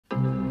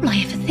will I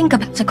ever think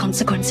about the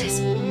consequences?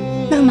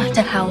 No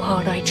matter how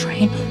hard I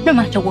train, no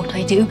matter what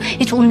I do,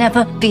 it will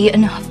never be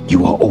enough.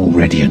 You are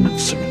already enough,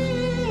 Ciri.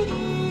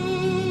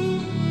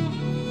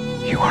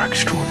 You are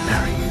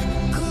extraordinary.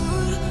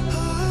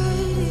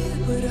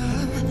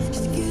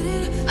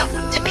 I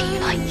want to be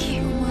like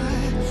you.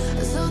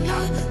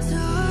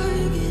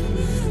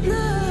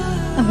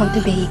 I want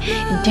to be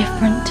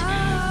indifferent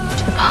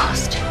to the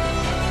past,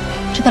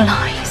 to the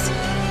lies,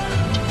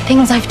 to the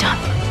things I've done.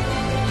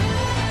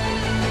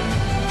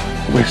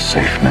 We're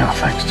safe now,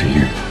 thanks to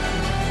you.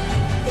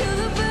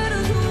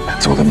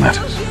 That's all that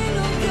matters.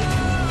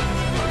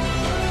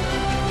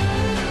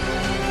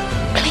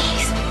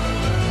 Please.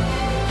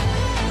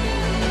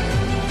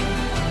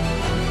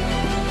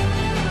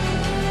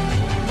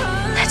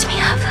 Let me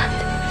have that.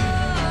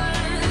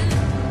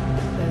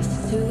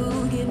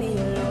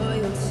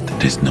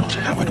 That is not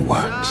how it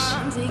works.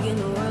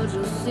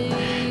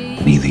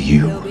 Neither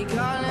you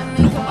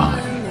nor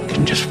I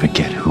can just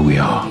forget who we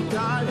are.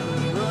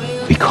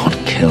 We can't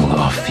kill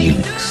our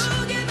feelings.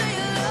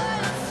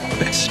 The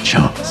best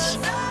chance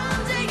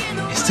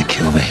is to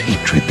kill the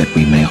hatred that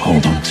we may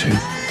hold on to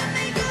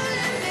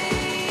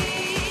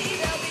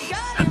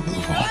and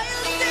move on.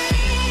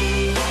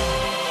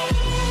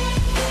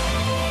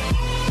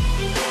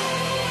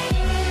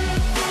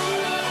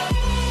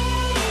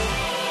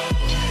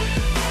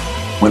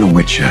 When a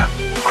witcher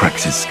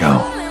cracks his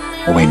skull,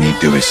 all we need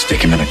do is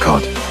stick him in a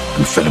cod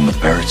and fill him with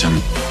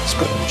Veritum,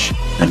 Sponge,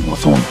 and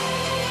Hawthorn.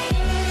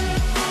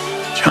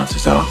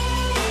 Chances are,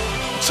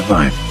 he'll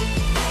survive.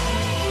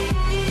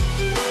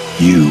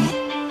 You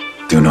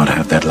do not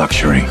have that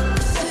luxury.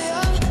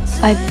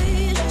 I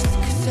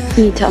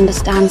need to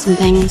understand some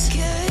things.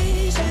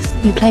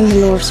 You claimed the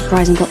law of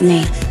surprise and got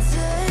me.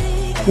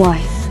 Why?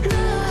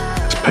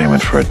 It's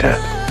payment for a debt.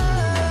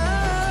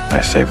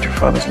 I saved your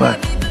father's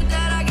life.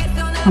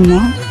 And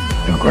what?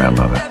 Your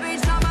grandmother.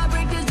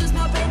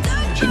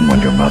 She didn't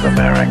want your mother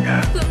marrying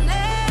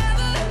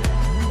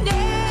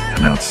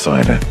an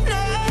outsider.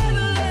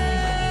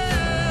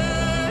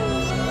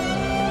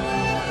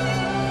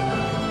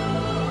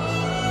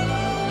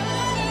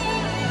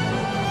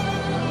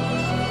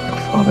 Your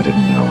father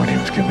didn't know what he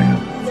was giving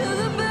up.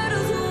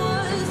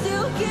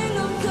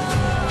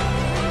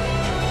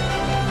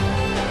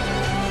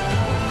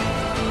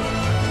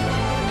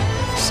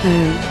 So,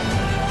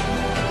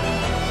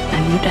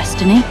 I'm your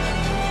destiny?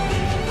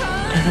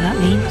 Whatever that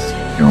means.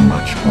 You're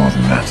much more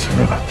than that,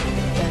 Cirilla.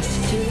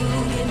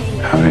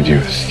 How did you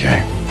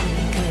escape?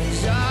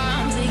 I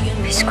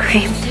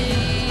screamed.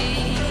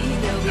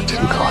 It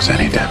didn't cause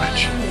any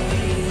damage.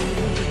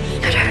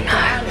 I don't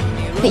know.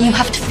 But you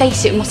have to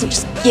face it. We mustn't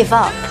just give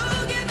up.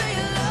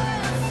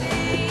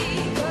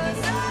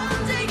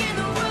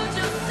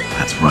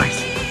 That's right.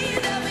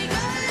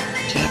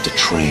 You have to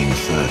train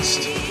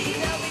first.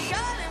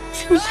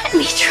 Let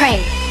me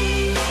train.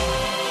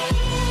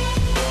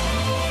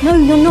 No,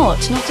 you're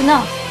not. Not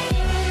enough.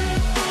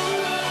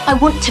 I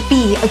want to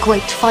be a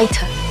great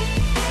fighter.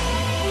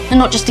 And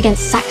not just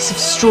against sacks of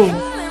straw.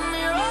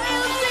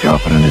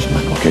 Geralt and his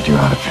men will get you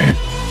out of here.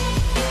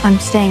 I'm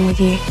staying with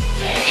you.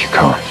 You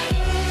can't.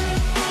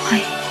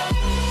 Why?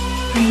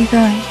 Where are you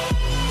going?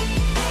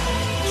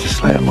 To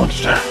slay a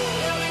monster.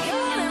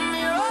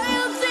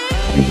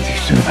 I'll be with you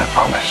soon, I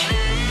promise.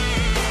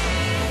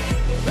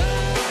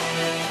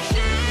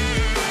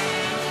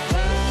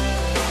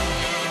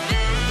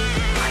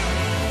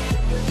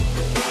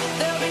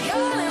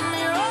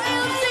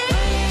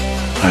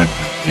 I've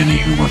known many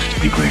who wanted to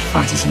be great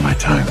fighters in my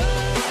time.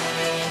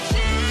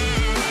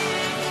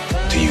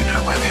 Do you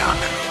know where they are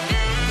now?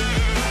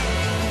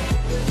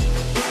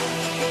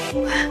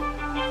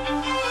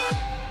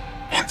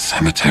 In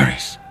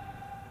cemeteries.